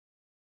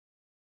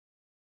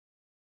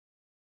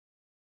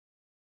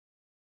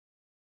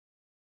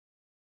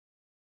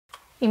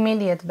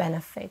Immediate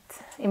benefit.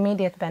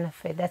 Immediate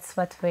benefit. That's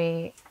what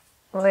we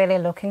really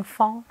looking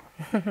for.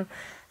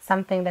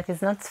 Something that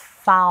is not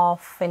far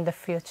off in the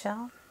future.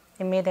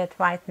 Immediate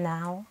right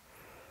now.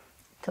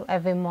 To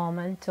every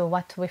moment, to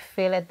what we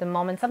feel at the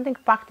moment. Something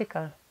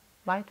practical,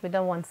 right? We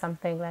don't want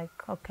something like,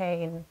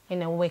 okay,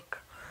 in a week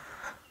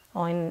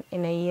or in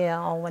a year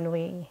or when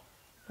we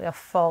are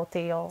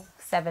 40 or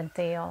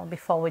 70 or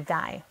before we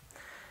die.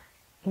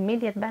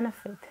 Immediate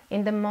benefit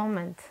in the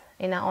moment,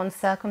 in our own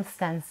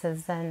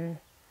circumstances, and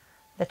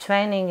the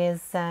training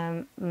is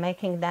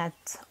making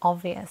that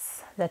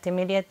obvious, that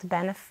immediate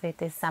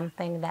benefit is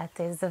something that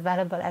is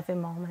available every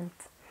moment.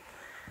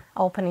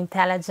 Open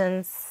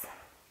intelligence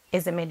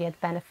is immediate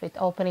benefit.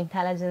 Open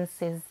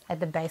intelligence is at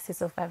the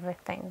basis of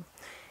everything.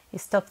 You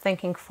stop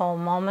thinking for a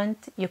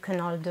moment, you can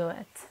all do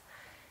it.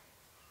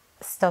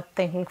 Stop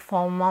thinking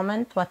for a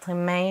moment, what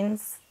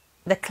remains?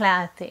 The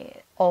clarity,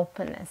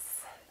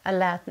 openness,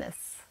 alertness,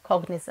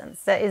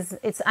 cognizance.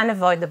 It's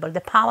unavoidable.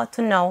 The power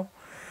to know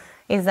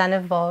is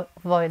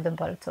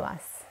unavoidable to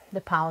us.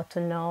 The power to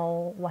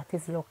know what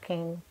is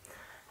looking,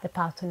 the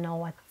power to know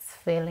what's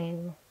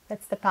feeling.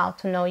 That's the power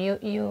to know.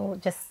 You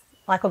just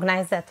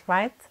recognize that,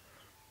 right?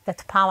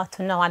 That power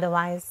to know.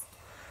 Otherwise,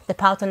 the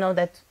power to know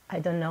that I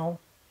don't know.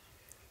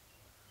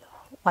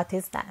 What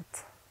is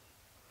that?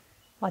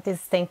 What is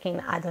thinking?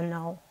 I don't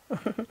know.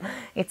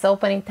 It's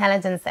open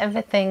intelligence.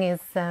 Everything is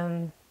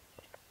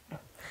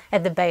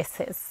at the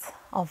basis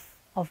of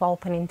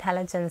open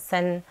intelligence.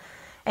 And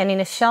in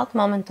a short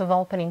moment of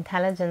open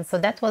intelligence, so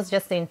that was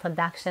just the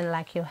introduction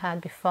like you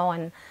had before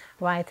and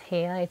right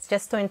here. It's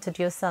just to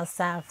introduce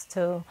ourselves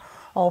to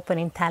open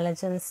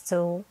intelligence,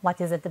 to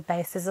what is at the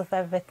basis of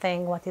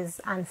everything, what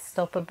is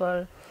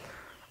unstoppable,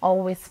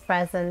 always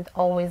present,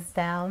 always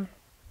there,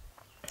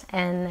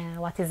 and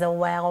what is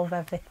aware of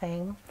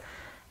everything.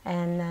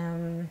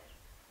 And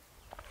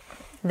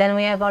then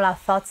we have all our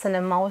thoughts and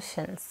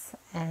emotions,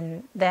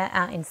 and they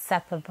are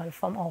inseparable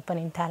from open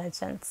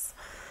intelligence.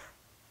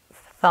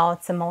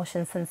 Thoughts,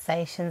 emotions,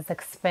 sensations,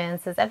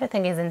 experiences,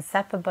 everything is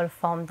inseparable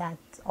from that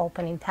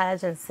open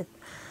intelligence.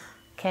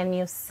 Can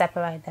you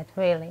separate that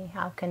really?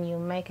 How can you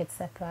make it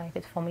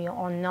separated from your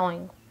own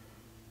knowing?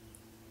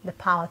 The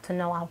power to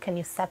know, how can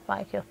you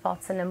separate your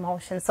thoughts and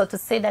emotions? So to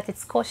see that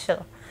it's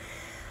crucial.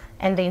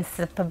 And the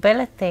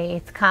inseparability,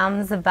 it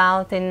comes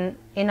about in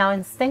our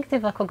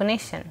instinctive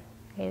recognition.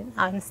 In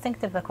our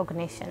instinctive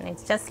recognition,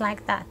 it's just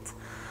like that.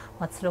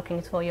 What's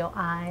looking through your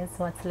eyes,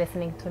 what's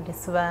listening to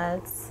these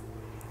words,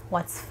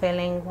 what's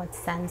feeling, what's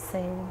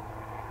sensing.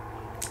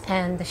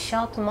 And the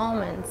short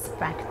moments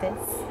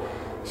practice,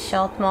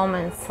 short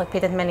moments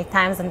repeated many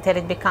times until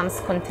it becomes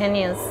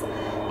continuous.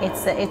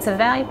 It's a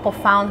very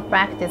profound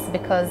practice,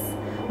 because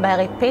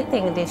by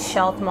repeating these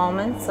short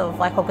moments of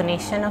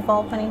recognition of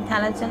open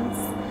intelligence,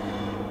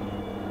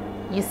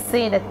 you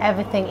see that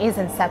everything is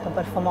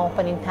inseparable from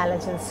open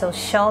intelligence. So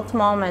short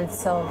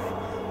moments of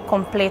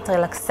complete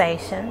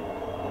relaxation,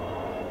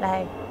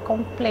 like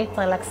complete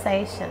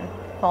relaxation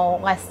for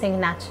resting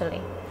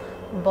naturally,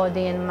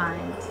 body and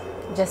mind,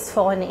 just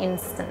for an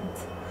instant.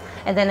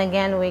 And then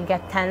again we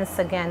get tense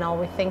again, or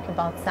we think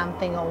about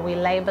something, or we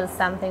label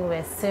something, we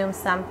assume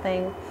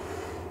something.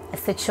 A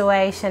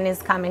situation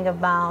is coming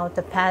about,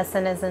 a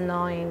person is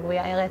annoying, we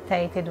are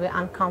irritated, we're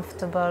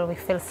uncomfortable, we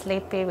feel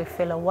sleepy, we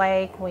feel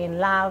awake, we're in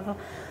love,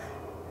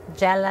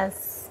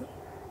 jealous.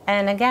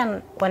 And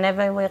again,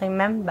 whenever we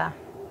remember,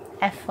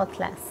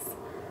 effortless,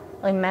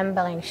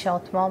 remembering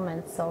short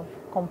moments of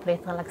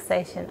complete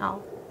relaxation.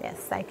 Oh,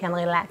 yes, I can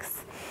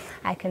relax.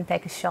 I can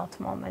take a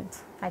short moment.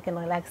 I can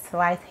relax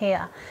right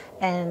here.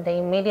 And the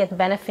immediate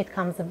benefit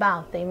comes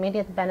about, the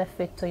immediate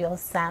benefit to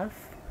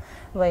yourself,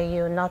 where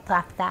you're not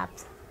wrapped up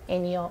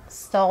in your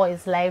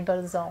stories,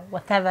 labels, or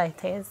whatever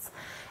it is.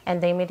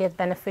 And the immediate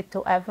benefit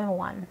to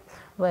everyone,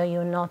 where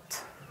you're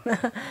not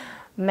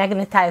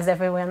magnetize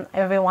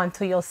everyone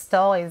to your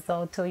stories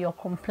or to your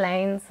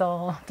complaints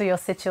or to your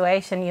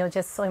situation. You're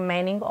just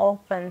remaining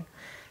open,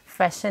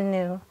 fresh and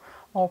new,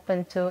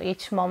 open to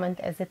each moment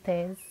as it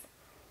is,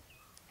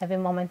 every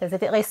moment as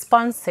it is,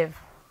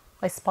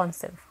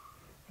 responsive.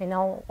 You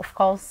know, of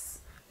course,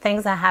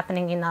 things are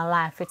happening in our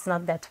life. It's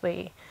not that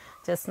we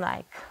just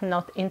like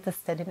not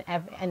interested in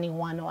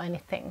anyone or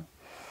anything.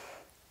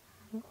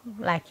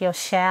 Like your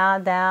share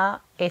there,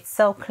 it's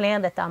so clear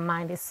that our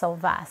mind is so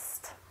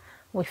vast.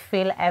 We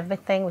feel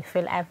everything, we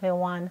feel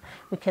everyone,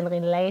 we can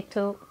relate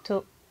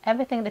to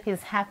everything that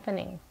is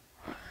happening.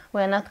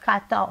 We're not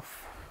cut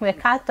off. We're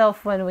cut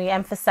off when we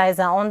emphasize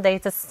our own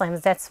data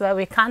streams. That's where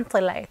we can't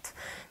relate.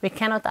 We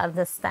cannot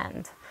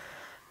understand.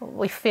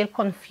 We feel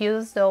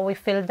confused or we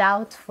feel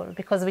doubtful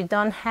because we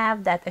don't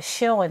have that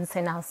assurance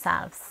in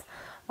ourselves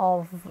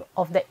of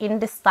the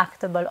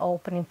indestructible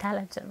open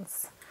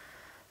intelligence.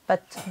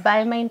 But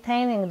by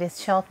maintaining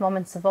these short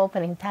moments of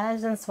open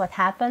intelligence, what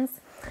happens?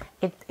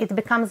 It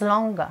becomes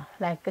longer.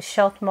 Like a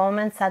short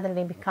moment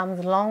suddenly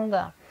becomes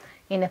longer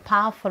in a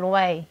powerful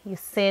way. You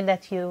see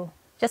that you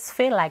just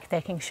feel like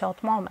taking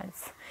short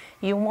moments.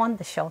 You want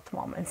the short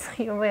moments.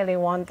 You really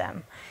want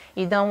them.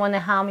 You don't want to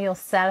harm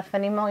yourself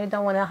anymore. You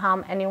don't want to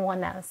harm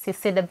anyone else. You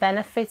see the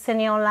benefits in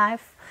your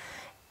life,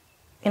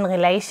 in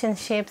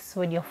relationships,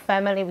 with your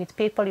family, with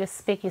people you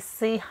speak. You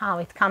see how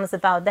it comes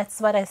about.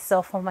 That's what I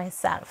saw for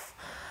myself.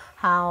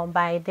 How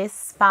by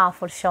these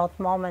powerful short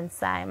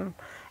moments I'm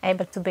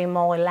able to be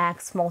more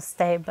relaxed, more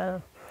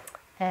stable,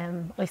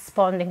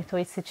 responding to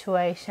each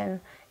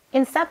situation,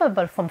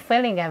 inseparable from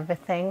feeling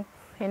everything.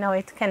 You know,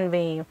 it can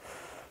be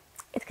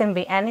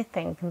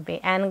anything. It can be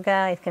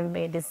anger, it can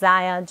be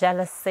desire,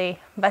 jealousy.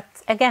 But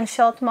again,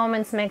 short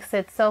moments makes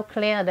it so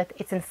clear that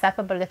it's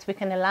inseparable, that we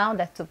can allow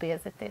that to be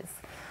as it is.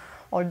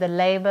 Or the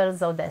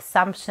labels or the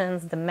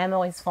assumptions, the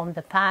memories from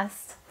the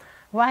past,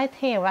 right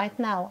here, right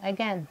now,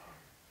 again.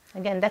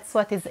 Again, that's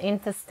what is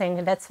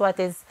interesting. That's what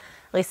is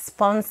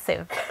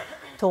responsive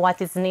to what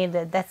is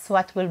needed. That's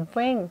what will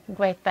bring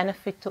great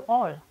benefit to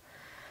all.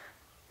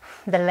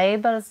 The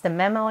labels, the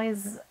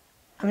memories,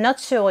 I'm not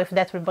sure if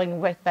that will bring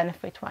great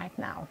benefit right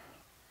now.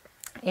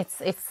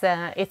 It's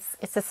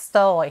a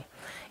story.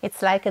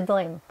 It's like a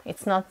dream.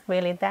 It's not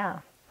really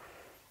there,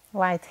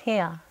 right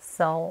here.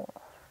 So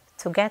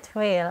to get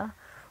real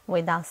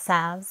with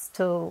ourselves,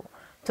 to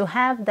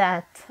have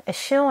that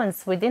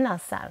assurance within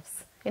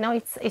ourselves. You know,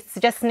 it's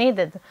just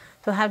needed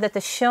to have that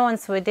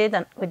assurance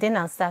within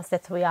ourselves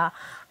that we are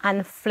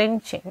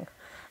unflinching,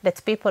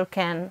 that people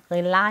can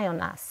rely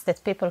on us,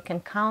 that people can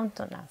count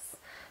on us,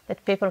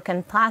 that people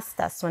can trust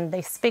us when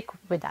they speak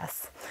with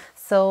us.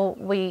 So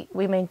we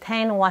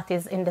maintain what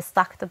is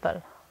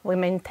indestructible. We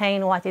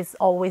maintain what is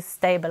always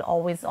stable,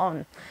 always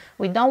on.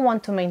 We don't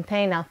want to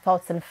maintain our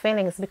thoughts and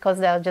feelings because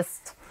they are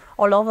just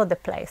all over the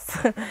place.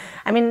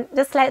 I mean,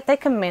 just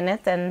take a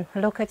minute and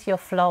look at your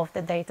flow of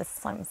the data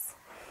streams.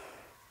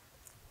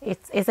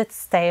 Is it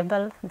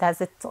stable? Does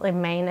it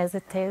remain as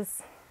it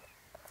is?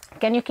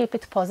 Can you keep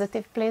it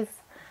positive, please?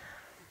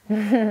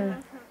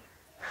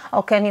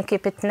 Or can you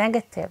keep it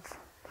negative?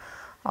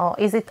 Or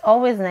is it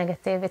always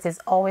negative? It is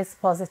always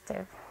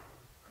positive.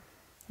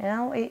 You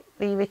know,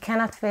 we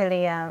cannot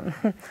really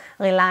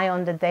rely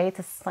on the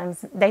data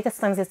streams. Data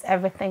streams is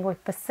everything we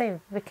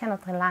perceive. We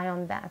cannot rely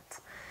on that.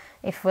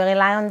 If we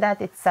rely on that,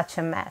 it's such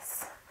a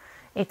mess.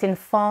 It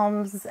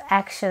informs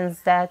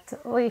actions that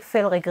we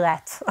feel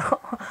regret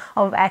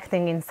of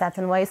acting in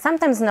certain ways.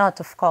 Sometimes not,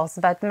 of course,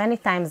 but many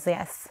times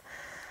yes.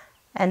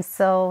 And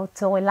so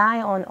to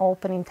rely on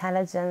open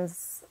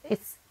intelligence,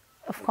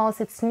 of course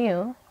it's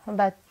new,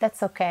 but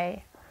that's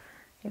okay.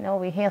 You know,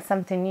 we hear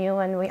something new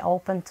and we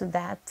open to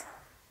that.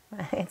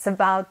 It's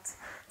about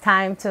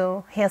time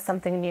to hear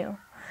something new.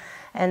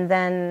 And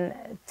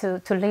then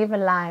to live a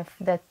life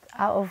that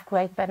are of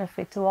great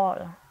benefit to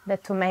all.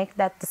 That to make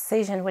that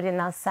decision within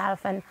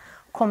ourselves and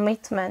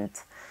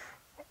commitment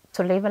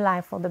to live a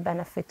life for the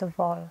benefit of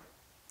all.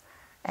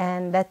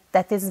 And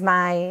that is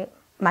my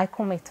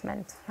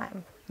commitment.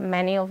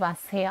 Many of us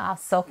here are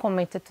so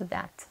committed to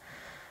that,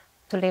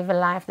 to live a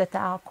life that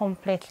are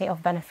completely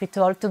of benefit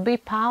to all, to be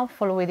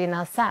powerful within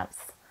ourselves.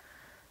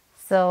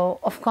 So,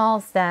 of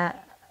course,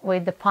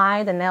 with the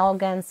pride and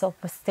arrogance or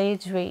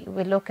prestige,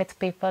 we look at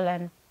people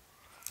and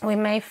we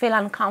may feel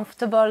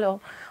uncomfortable, or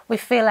we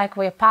feel like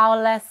we're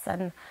powerless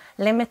and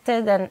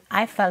limited, and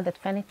I felt it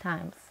many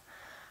times,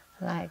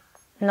 like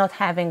not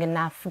having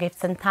enough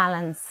gifts and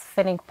talents,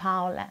 feeling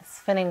powerless,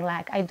 feeling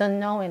like I don't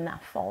know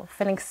enough, or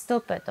feeling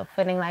stupid, or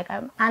feeling like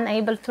I'm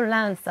unable to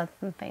learn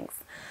certain things,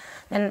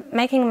 and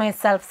making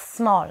myself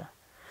small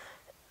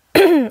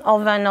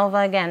over and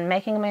over again,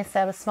 making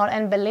myself small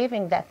and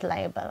believing that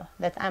label,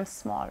 that I'm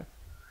small.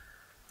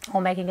 Or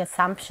making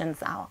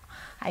assumptions,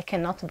 I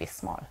cannot be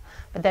small,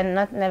 but then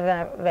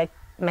never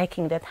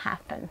making that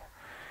happen.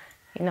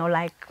 You know,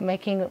 like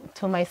making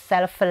to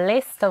myself a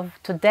list of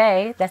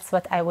today, that's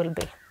what I will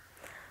be.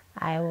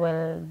 I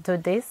will do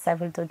this, I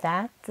will do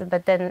that,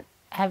 but then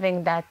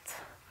having that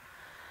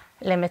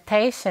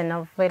limitation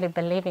of really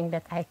believing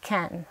that I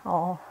can,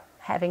 or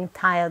having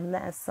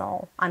tiredness,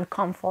 or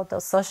uncomfort,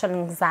 or social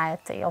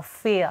anxiety, or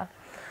fear,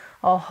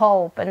 or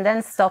hope, and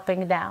then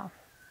stopping there,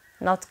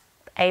 not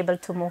able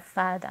to move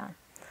further.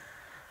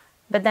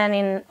 But then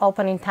in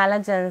open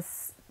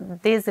intelligence,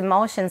 these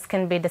emotions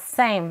can be the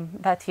same,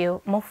 but you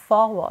move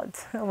forward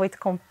with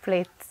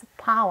complete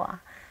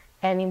power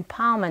and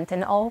empowerment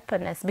and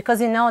openness, because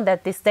you know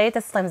that these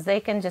data streams, they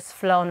can just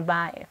flow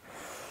by.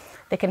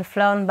 They can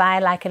flow by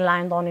like a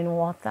line drawn in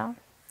water.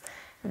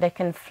 They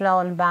can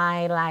flow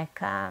by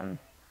like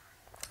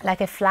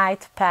a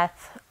flight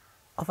path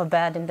of a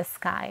bird in the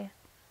sky,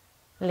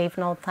 leave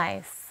no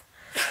trace.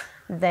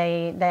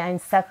 They are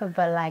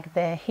inseparable, like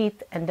the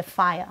heat and the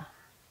fire,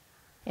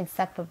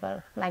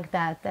 inseparable like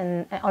that.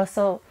 And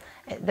also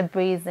the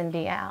breeze and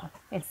the air,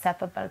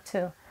 inseparable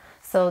too.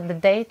 So the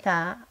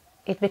data,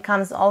 it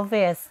becomes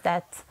obvious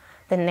that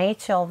the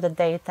nature of the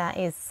data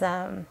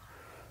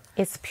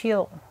is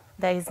pure.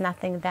 There is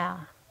nothing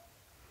there.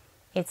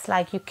 It's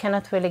like you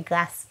cannot really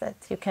grasp it.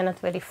 You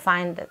cannot really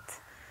find it.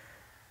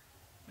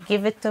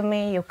 Give it to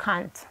me, you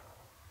can't.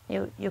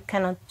 You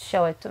cannot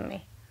show it to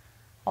me.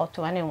 or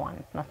to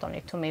anyone, not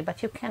only to me,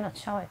 but you cannot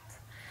show it.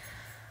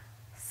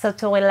 So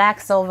to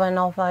relax over and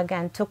over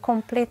again, to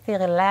completely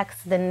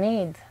relax the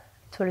need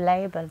to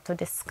label, to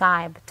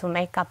describe, to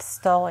make up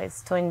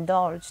stories, to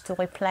indulge, to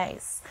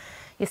replace.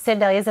 You see,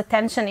 there is a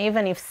tension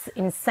even if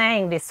in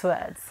saying these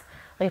words: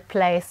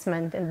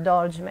 replacement,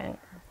 indulgement,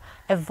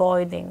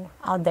 avoiding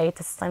our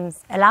data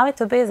streams. Allow it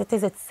to be as it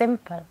is. It's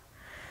simple.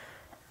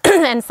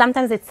 And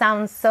sometimes it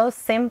sounds so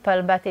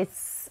simple, but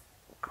it's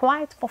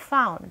quite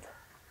profound.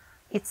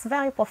 It's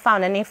very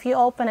profound. And if you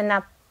open it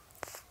up,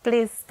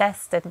 please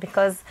test it,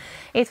 because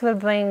it will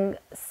bring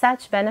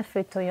such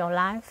benefit to your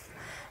life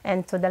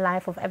and to the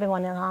life of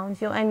everyone around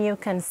you. And you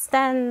can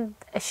stand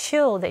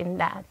assured in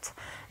that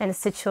in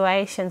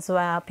situations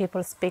where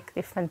people speak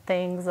different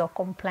things, or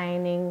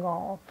complaining,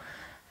 or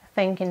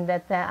thinking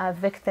that they are a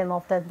victim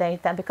of the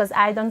data, because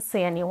I don't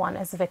see anyone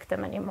as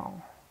victim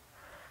anymore.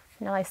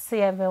 You know, I see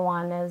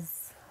everyone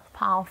as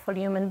powerful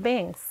human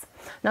beings.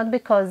 Not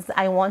because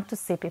I want to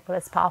see people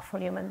as powerful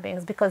human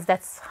beings, because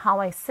that's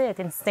how I see it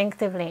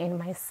instinctively in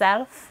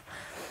myself,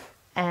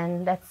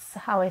 and that's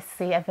how I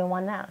see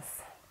everyone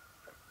else.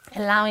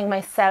 Allowing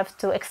myself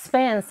to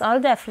experience all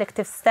the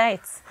afflictive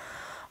states,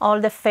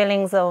 all the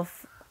feelings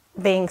of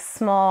being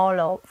small,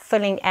 or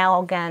feeling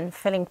arrogant,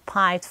 feeling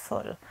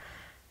prideful,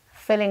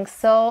 feeling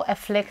so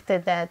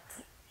afflicted that,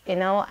 you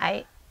know,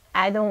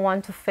 I don't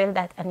want to feel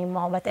that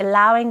anymore. But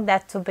allowing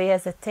that to be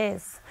as it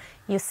is,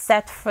 you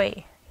set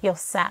free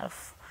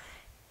yourself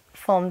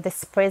from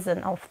this prison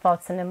of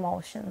thoughts and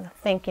emotions,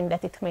 thinking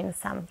that it means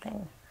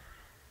something.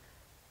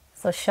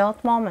 So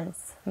short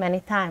moments, many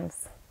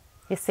times,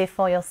 you see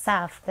for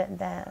yourself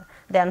the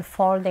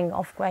unfolding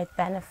of great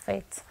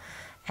benefit,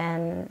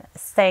 and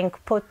staying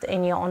put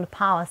in your own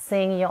power,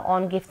 seeing your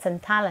own gifts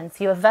and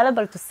talents. You're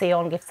available to see your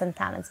own gifts and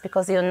talents,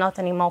 because you're not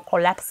anymore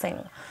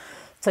collapsing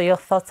to your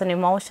thoughts and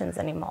emotions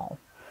anymore.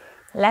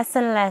 Less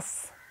and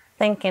less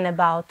thinking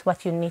about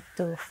what you need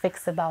to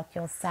fix about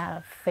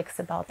yourself, fix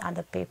about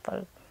other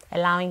people,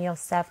 allowing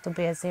yourself to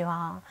be as you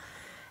are,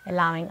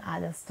 allowing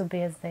others to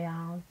be as they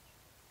are.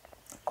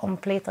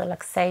 Complete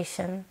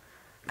relaxation,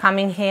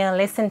 coming here,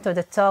 listen to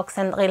the talks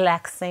and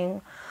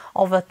relaxing.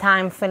 Over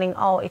time, feeling,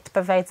 oh, it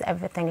pervades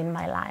everything in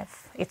my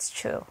life. It's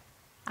true.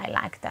 I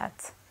like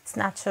that. It's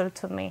natural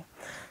to me.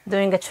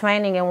 Doing a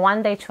training, a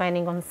one-day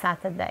training on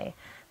Saturday,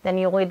 then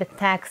you read a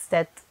text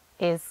that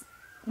is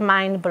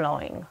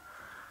mind-blowing,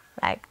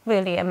 like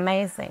really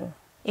amazing.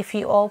 If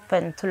you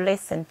open to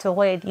listen, to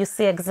read, you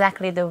see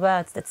exactly the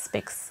words that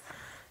speaks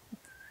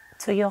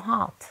to your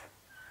heart.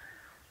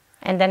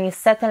 And then you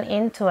settle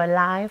into a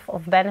life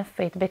of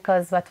benefit,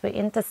 because what we're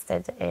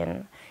interested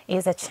in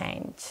is a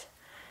change.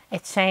 A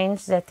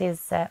change that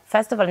is,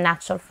 first of all,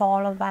 natural for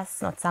all of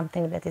us, not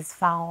something that is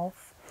far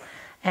off.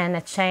 And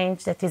a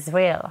change that is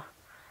real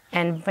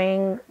and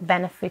bring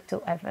benefit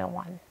to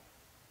everyone.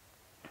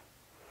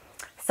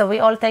 So we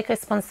all take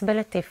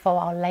responsibility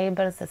for our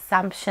labels,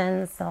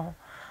 assumptions, or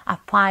our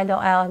pride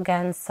or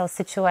arrogance, or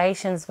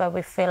situations where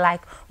we feel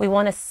like we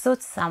want to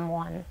suit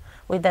someone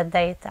with the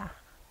data.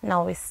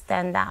 No, we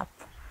stand up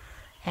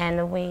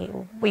and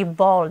we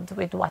bold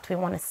with what we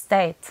want to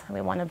state.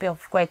 We want to be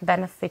of great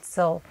benefit,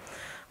 so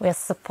we are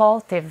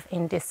supportive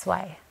in this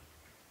way.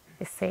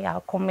 You see,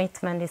 our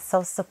commitment is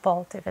so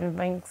supportive and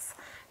brings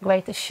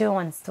great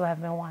assurance to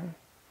everyone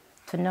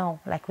to know,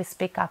 like we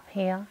speak up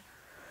here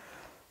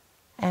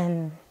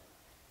and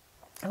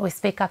we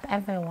speak up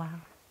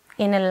everywhere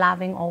in a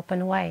loving,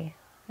 open way,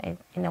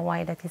 in a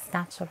way that is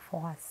natural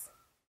for us.